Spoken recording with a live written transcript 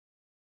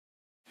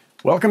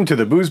Welcome to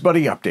the Booze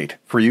Buddy Update.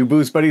 For you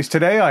Booze Buddies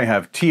today, I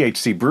have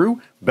THC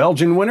Brew,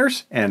 Belgian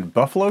Winners, and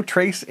Buffalo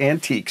Trace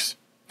Antiques.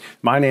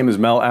 My name is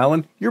Mel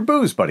Allen, your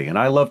Booze Buddy, and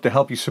I love to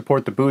help you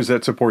support the booze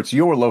that supports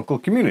your local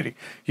community.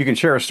 You can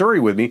share a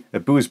story with me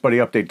at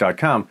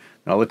boozebuddyupdate.com.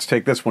 Now let's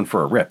take this one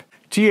for a rip.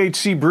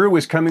 THC Brew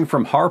is coming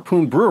from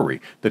Harpoon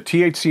Brewery. The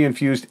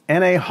THC-infused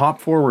NA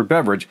hop-forward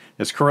beverage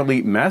is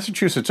currently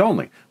Massachusetts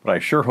only, but I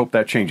sure hope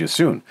that changes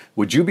soon.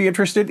 Would you be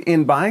interested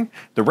in buying?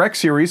 The Rec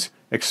Series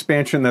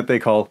expansion that they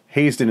call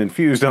Hazed and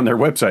Infused on their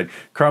website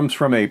comes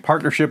from a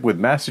partnership with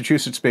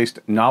Massachusetts-based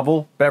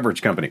Novel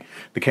Beverage Company.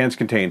 The cans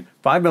contain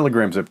 5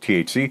 milligrams of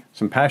THC,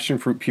 some passion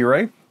fruit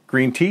puree,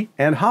 green tea,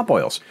 and hop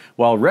oils,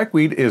 while Rec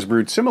Weed is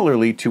brewed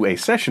similarly to a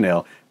session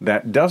ale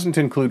that doesn't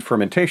include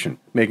fermentation,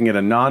 making it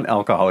a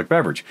non-alcoholic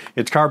beverage.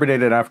 It's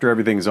carbonated after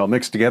everything is all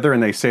mixed together,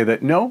 and they say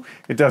that no,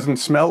 it doesn't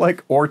smell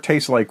like or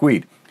taste like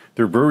weed.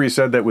 Their brewery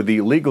said that with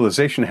the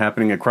legalization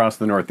happening across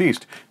the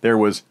Northeast, there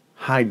was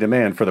high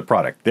demand for the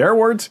product. Their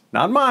words,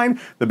 not mine.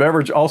 The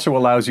beverage also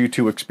allows you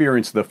to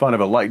experience the fun of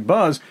a light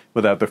buzz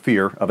without the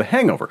fear of a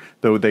hangover,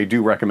 though they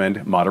do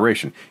recommend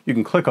moderation. You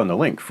can click on the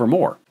link for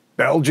more.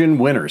 Belgian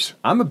Winners.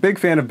 I'm a big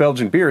fan of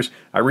Belgian beers.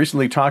 I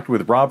recently talked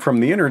with Rob from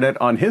the internet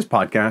on his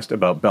podcast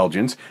about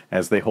Belgians,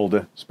 as they hold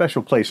a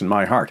special place in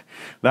my heart.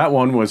 That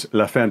one was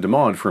La Fin du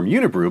Monde from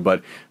Unibrew,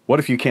 but what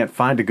if you can't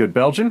find a good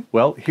Belgian?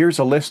 Well, here's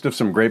a list of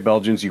some great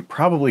Belgians you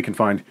probably can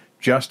find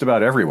just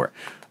about everywhere.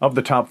 Of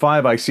the top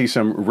 5, I see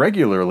some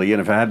regularly and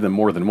have had them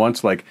more than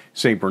once, like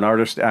St.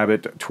 Bernardus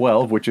Abbot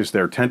 12, which is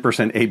their 10%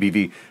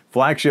 ABV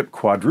flagship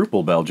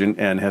quadruple Belgian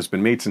and has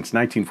been made since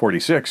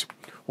 1946.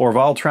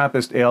 Orval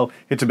Trappist Ale,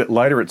 it's a bit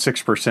lighter at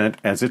 6%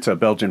 as it's a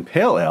Belgian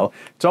pale ale.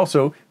 It's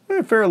also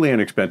fairly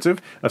inexpensive.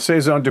 A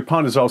Saison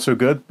Dupont is also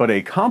good, but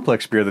a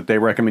complex beer that they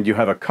recommend you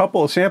have a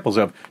couple of samples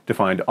of to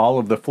find all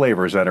of the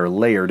flavors that are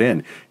layered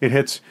in. It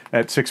hits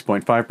at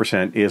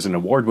 6.5% is an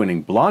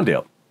award-winning blonde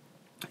ale.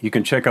 You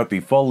can check out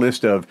the full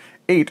list of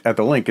 8 at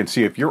the link and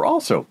see if you're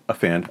also a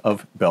fan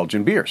of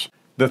Belgian beers.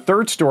 The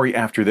third story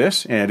after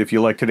this, and if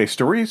you like today's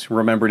stories,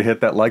 remember to hit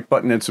that like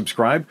button and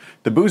subscribe.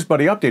 The Booze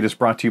Buddy Update is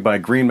brought to you by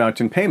Green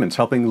Mountain Payments,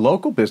 helping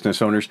local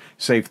business owners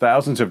save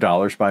thousands of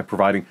dollars by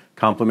providing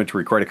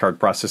complimentary credit card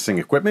processing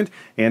equipment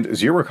and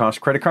zero-cost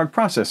credit card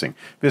processing.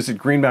 Visit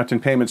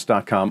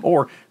greenmountainpayments.com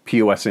or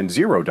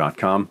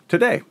posn0.com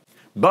today.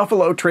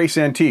 Buffalo Trace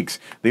Antiques,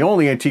 the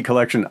only antique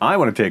collection I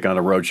want to take on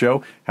a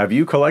roadshow. Have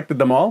you collected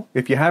them all?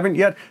 If you haven't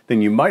yet,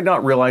 then you might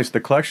not realize the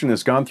collection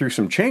has gone through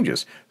some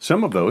changes.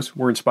 Some of those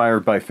were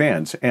inspired by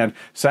fans, and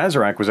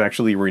Sazerac was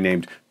actually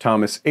renamed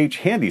Thomas H.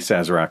 Handy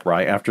Sazerac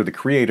Rye after the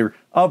creator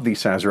of the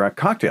Sazerac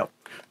cocktail.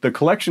 The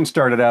collection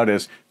started out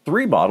as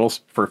 3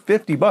 bottles for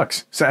 $50.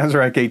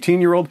 Sazerac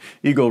 18-year-old,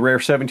 Eagle Rare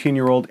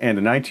 17-year-old, and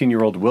a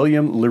 19-year-old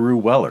William LaRue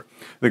Weller.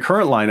 The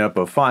current lineup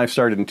of 5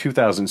 started in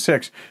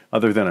 2006,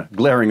 other than a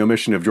glaring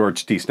omission of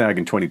George T. Stagg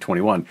in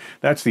 2021.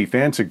 That's the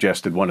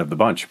fan-suggested one of the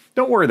bunch.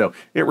 Don't worry, though,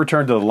 it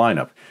returned to the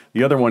lineup.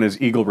 The other one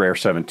is Eagle Rare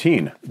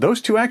 17.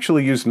 Those two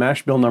actually used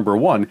mash bill number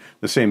 1,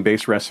 the same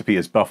base recipe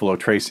as Buffalo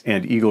Trace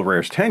and Eagle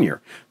Rare's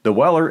 10-year. The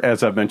Weller,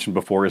 as I've mentioned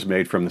before, is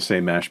made from the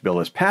same mash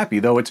bill as Pappy,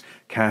 though it's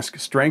cask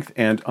strength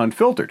and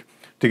unfiltered.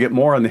 To get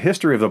more on the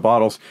history of the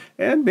bottles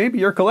and maybe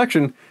your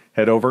collection,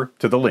 head over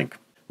to the link.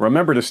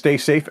 Remember to stay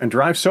safe and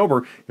drive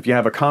sober. If you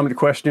have a comment,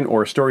 question,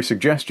 or a story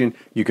suggestion,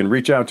 you can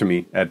reach out to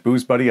me at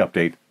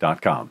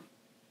boozebuddyupdate.com.